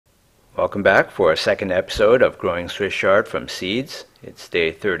Welcome back for a second episode of Growing Swiss Chard from Seeds. It's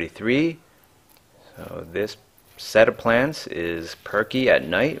day 33. So this set of plants is perky at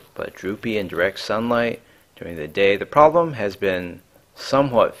night but droopy in direct sunlight during the day. The problem has been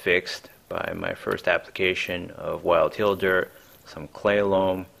somewhat fixed by my first application of wild hill dirt, some clay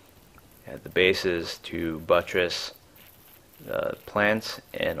loam at the bases to buttress the plants,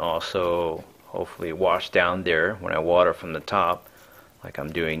 and also hopefully wash down there when I water from the top like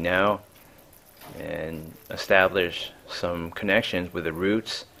I'm doing now, and establish some connections with the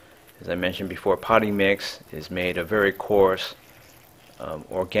roots. As I mentioned before, potting mix is made of very coarse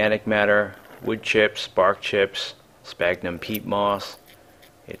organic matter, wood chips, bark chips, sphagnum peat moss.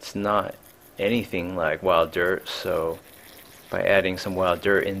 It's not anything like wild dirt, so by adding some wild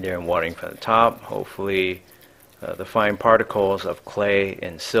dirt in there and watering from the top, hopefully the fine particles of clay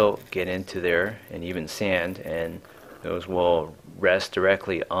and silt get into there, and even sand, and those will rest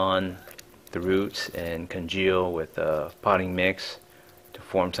directly on the roots and congeal with the potting mix to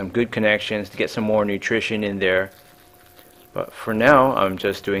form some good connections to get some more nutrition in there. But for now, I'm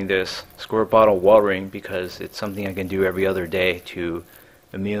just doing this squirt bottle watering because it's something I can do every other day to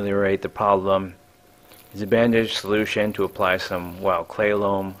ameliorate the problem. It's a bandage solution to apply some wild clay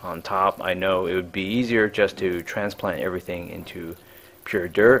loam on top. I know it would be easier just to transplant everything into pure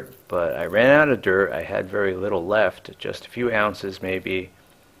dirt, but I ran out of dirt. I had very little left, just a few ounces maybe,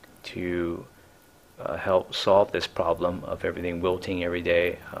 to help solve this problem of everything wilting every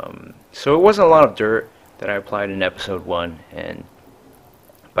day. So it wasn't a lot of dirt that I applied in episode 1, and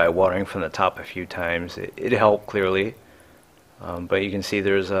by watering from the top a few times it helped clearly. But you can see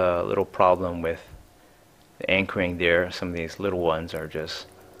there's a little problem with the anchoring there. Some of these little ones are just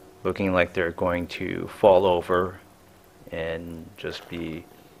looking like they're going to fall over and just be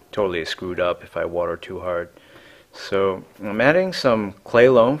totally screwed up if I water too hard. So I'm adding some clay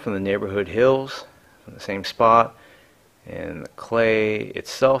loam from the neighborhood hills from the same spot, and the clay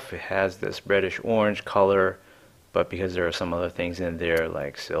itself, it has this reddish orange color, but because there are some other things in there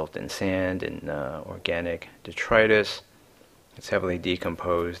like silt and sand and organic detritus, it's heavily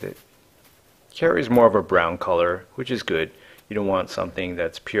decomposed. It carries more of a brown color, which is good. You don't want something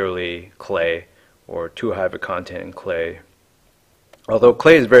that's purely clay or too high of a content in clay. Although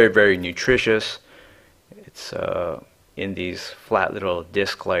clay is very, very nutritious, it's in these flat little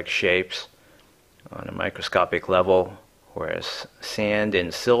disc-like shapes on a microscopic level, whereas sand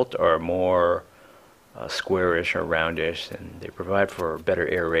and silt are more squarish or roundish, and they provide for better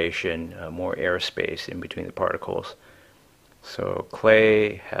aeration, more airspace in between the particles. So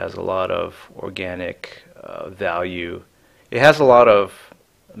clay has a lot of organic value. It has a lot of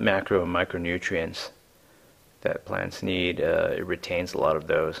macro and micronutrients that plants need. It retains a lot of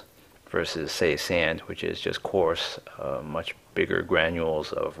those versus, say, sand, which is just coarse, much bigger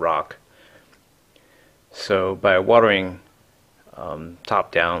granules of rock. So by watering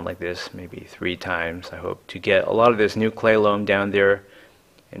top down like this, maybe 3 times, I hope to get a lot of this new clay loam down there.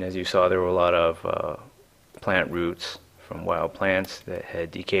 And as you saw, there were a lot of plant roots from wild plants that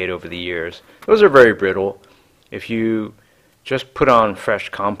had decayed over the years. Those are very brittle. If you just put on fresh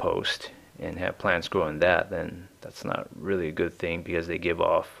compost and have plants grow in that, then that's not really a good thing because they give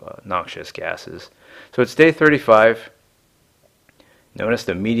off noxious gases. So it's day 35. Notice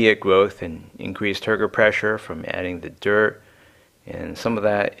the immediate growth and increased turgor pressure from adding the dirt, and some of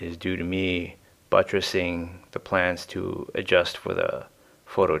that is due to me buttressing the plants to adjust for the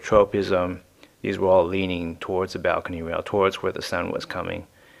phototropism. These were all leaning towards the balcony rail, towards where the sun was coming.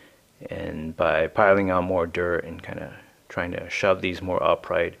 And by piling on more dirt and kind of trying to shove these more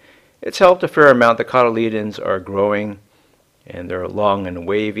upright, it's helped a fair amount. The cotyledons are growing and they're long and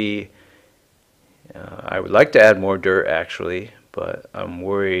wavy. I would like to add more dirt actually, but I'm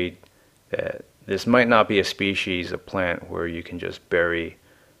worried that this might not be a species of plant where you can just bury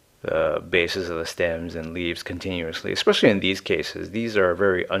the bases of the stems and leaves continuously, especially in these cases. These are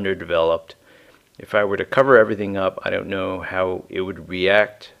very underdeveloped. If I were to cover everything up, I don't know how it would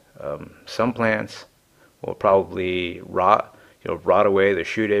react. Some plants will probably rot. It'll rot away the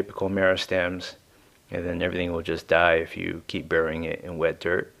shoot apical meristems, and then everything will just die if you keep burying it in wet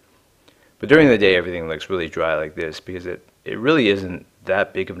dirt. But during the day, everything looks really dry like this because it really isn't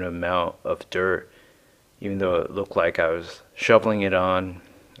that big of an amount of dirt, even though it looked like I was shoveling it on.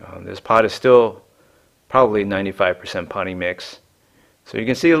 This pot is still probably 95% potting mix. So you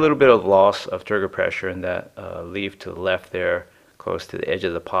can see a little bit of loss of turgor pressure in that leaf to the left there, close to the edge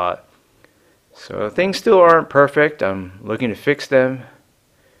of the pot. So things still aren't perfect. I'm looking to fix them.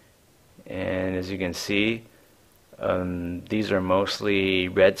 And as you can see, these are mostly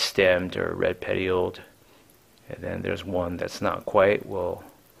red stemmed or red petioled. And then there's one that's not quite. We'll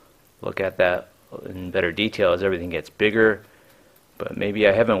look at that in better detail as everything gets bigger. But maybe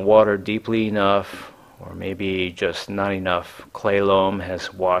I haven't watered deeply enough, or maybe just not enough clay loam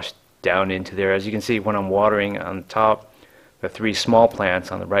has washed down into there. As you can see, when I'm watering on top, the 3 small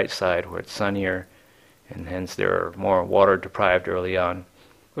plants on the right side where it's sunnier, and hence they're more water deprived early on.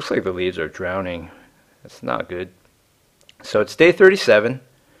 Looks like the leaves are drowning. That's not good. So it's day 37.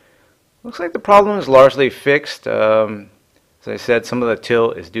 Looks like the problem is largely fixed. As I said, some of the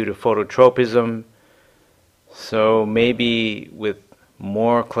tilt is due to phototropism. So maybe with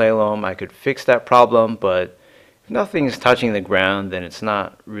more clay loam I could fix that problem, but if nothing's touching the ground, then it's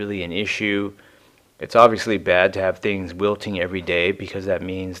not really an issue. It's obviously bad to have things wilting every day, because that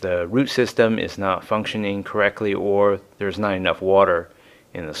means the root system is not functioning correctly, or there's not enough water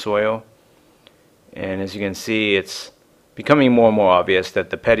in the soil. And as you can see, it's becoming more and more obvious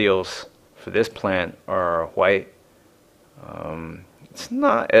that the petioles for this plant are white. It's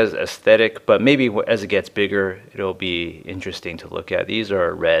not as aesthetic, but maybe as it gets bigger, it'll be interesting to look at. These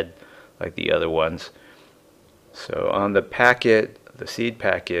are red like the other ones. So on the packet, the seed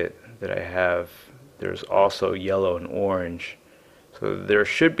packet that I have, there's also yellow and orange. So there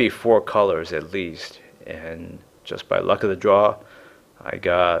should be 4 colors at least. And just by luck of the draw, I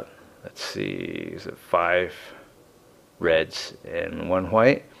got, let's see, is it 5 reds and 1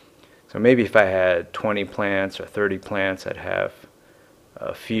 white? So maybe if I had 20 plants or 30 plants, I'd have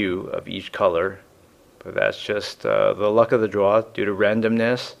a few of each color. But that's just the luck of the draw due to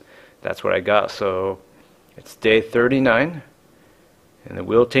randomness. That's what I got. So it's day 39. And the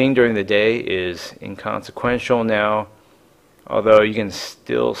wilting during the day is inconsequential now. Although you can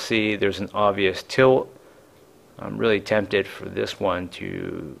still see there's an obvious tilt. I'm really tempted for this one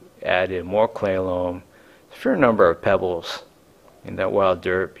to add in more clay loam. A fair number of pebbles in that wild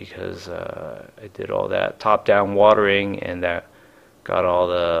dirt, because I did all that top-down watering, and that got all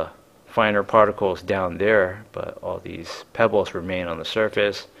the finer particles down there, but all these pebbles remain on the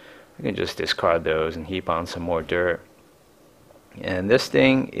surface. I can just discard those and heap on some more dirt. And this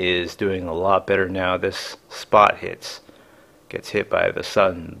thing is doing a lot better now. This spot gets hit by the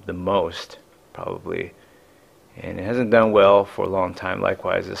sun the most, probably. And it hasn't done well for a long time.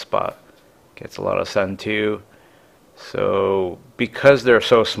 Likewise, this spot gets a lot of sun too. So because they're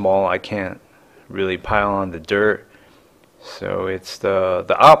so small, I can't really pile on the dirt. So it's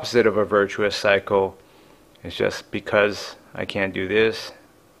the opposite of a virtuous cycle. It's just because I can't do this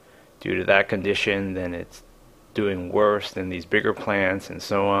due to that condition, then it's doing worse than these bigger plants and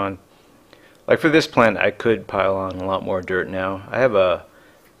so on. Like for this plant, I could pile on a lot more dirt now. I have a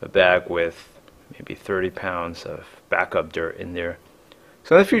bag with maybe 30 pounds of backup dirt in there.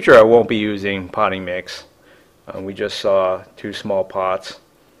 So in the future, I won't be using potting mix. We just saw 2 small pots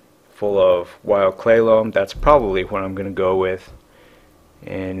full of wild clay loam. That's probably what I'm going to go with.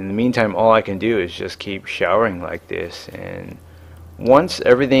 And in the meantime, all I can do is just keep showering like this. And once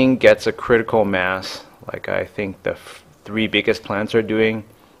everything gets a critical mass, like I think the 3 biggest plants are doing,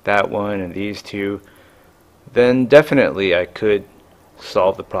 that one and these 2, then definitely I could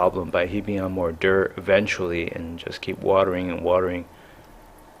solve the problem by heaping on more dirt eventually, and just keep watering and watering.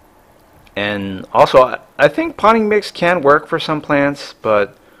 And also, I think potting mix can work for some plants,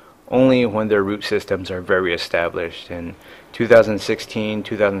 but only when their root systems are very established. In 2016,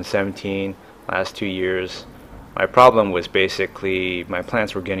 2017, last 2 years, my problem was basically my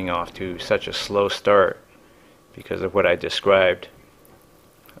plants were getting off to such a slow start because of what I described.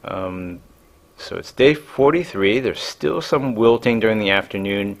 So it's day 43. There's still some wilting during the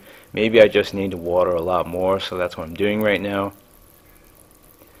afternoon. Maybe I just need to water a lot more, so that's what I'm doing right now.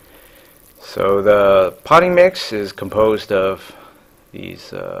 So the potting mix is composed of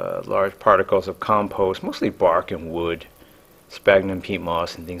these large particles of compost, mostly bark and wood, sphagnum peat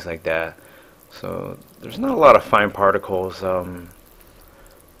moss and things like that. So there's not a lot of fine particles,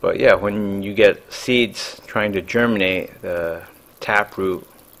 but yeah, when you get seeds trying to germinate, the taproot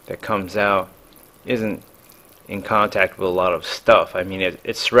that comes out isn't in contact with a lot of stuff. I mean,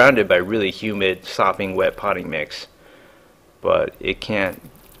 it's surrounded by really humid, sopping wet potting mix, but it can't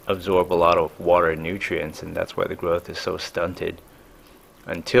absorb a lot of water and nutrients, and that's why the growth is so stunted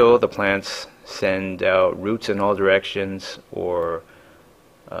until the plants send out roots in all directions, or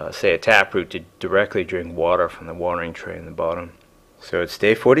say a taproot to directly drink water from the watering tray in the bottom. So it's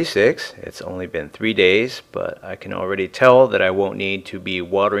day 46. It's only been 3 days, but I can already tell that I won't need to be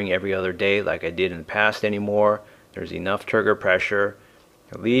watering every other day like I did in the past anymore. There's enough trigger pressure.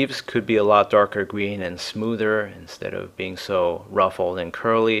 The leaves could be a lot darker green and smoother instead of being so ruffled and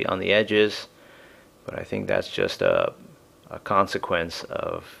curly on the edges, but I think that's just a consequence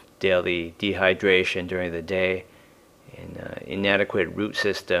of daily dehydration during the day, an inadequate root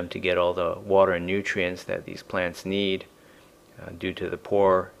system to get all the water and nutrients that these plants need due to the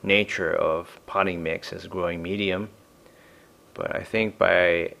poor nature of potting mix as a growing medium. But I think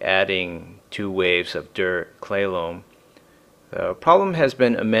by adding 2 waves of dirt, clay loam, the problem has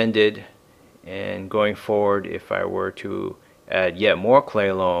been amended, and going forward, if I were to add yet more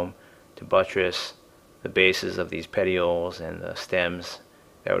clay loam to buttress the bases of these petioles and the stems,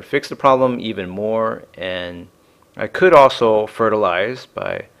 that would fix the problem even more. And I could also fertilize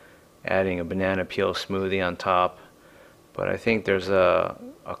by adding a banana peel smoothie on top, but I think there's a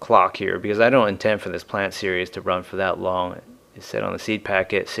clock here because I don't intend for this plant series to run for that long. It said on the seed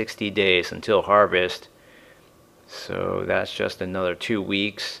packet 60 days until harvest, so that's just another 2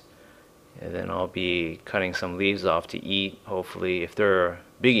 weeks, and then I'll be cutting some leaves off to eat, hopefully, if they're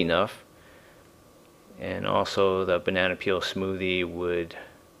big enough. And also the banana peel smoothie would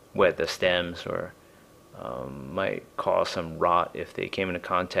wet the stems, or might cause some rot if they came into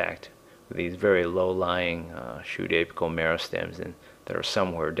contact with these very low-lying shoot apical merostems and that are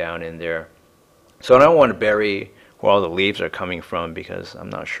somewhere down in there. So I don't want to bury where all the leaves are coming from because I'm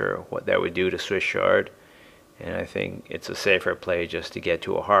not sure what that would do to Swiss chard. And I think it's a safer play just to get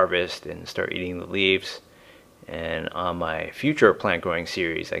to a harvest and start eating the leaves. And on my future plant growing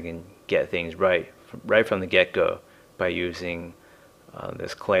series, I can get things right from the get-go by using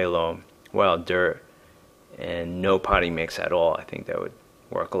this clay loam, wild dirt, and no potting mix at all. I think that would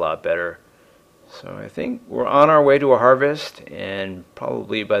work a lot better. So I think we're on our way to a harvest, and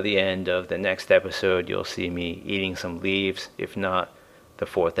probably by the end of the next episode, you'll see me eating some leaves, if not the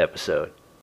 4th episode.